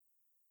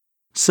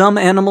Some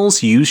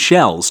animals use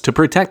shells to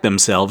protect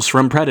themselves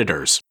from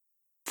predators.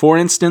 For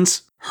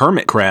instance,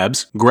 hermit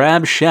crabs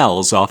grab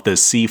shells off the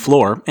sea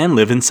floor and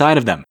live inside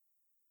of them.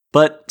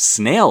 But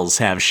snails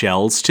have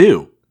shells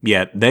too,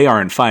 yet they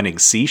aren't finding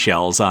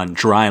seashells on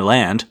dry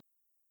land.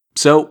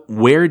 So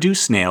where do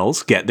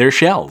snails get their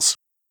shells?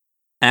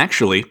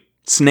 Actually,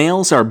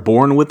 snails are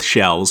born with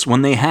shells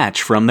when they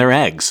hatch from their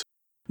eggs.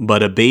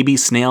 But a baby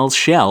snail's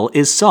shell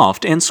is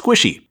soft and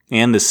squishy,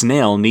 and the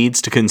snail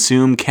needs to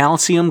consume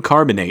calcium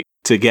carbonate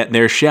to get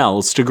their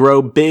shells to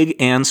grow big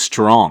and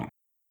strong.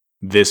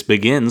 This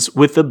begins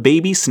with the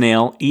baby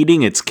snail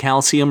eating its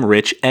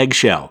calcium-rich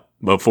eggshell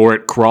before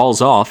it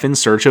crawls off in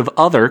search of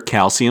other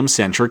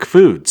calcium-centric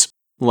foods,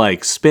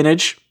 like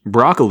spinach,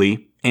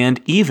 broccoli,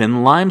 and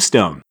even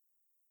limestone.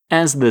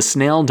 As the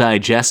snail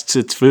digests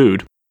its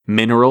food,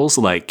 minerals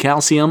like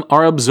calcium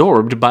are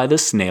absorbed by the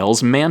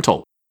snail's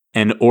mantle,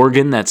 an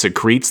organ that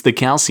secretes the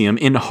calcium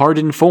in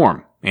hardened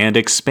form and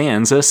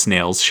expands a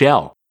snail's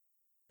shell.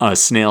 A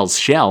snail's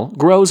shell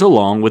grows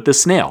along with the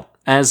snail,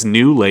 as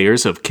new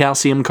layers of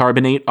calcium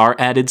carbonate are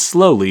added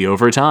slowly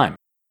over time.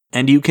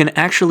 And you can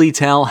actually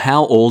tell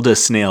how old a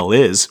snail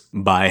is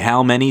by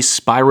how many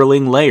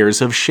spiraling layers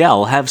of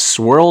shell have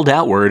swirled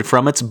outward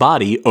from its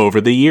body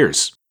over the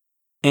years.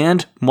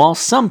 And while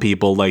some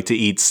people like to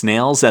eat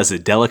snails as a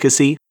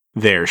delicacy,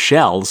 their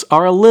shells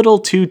are a little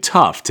too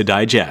tough to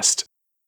digest.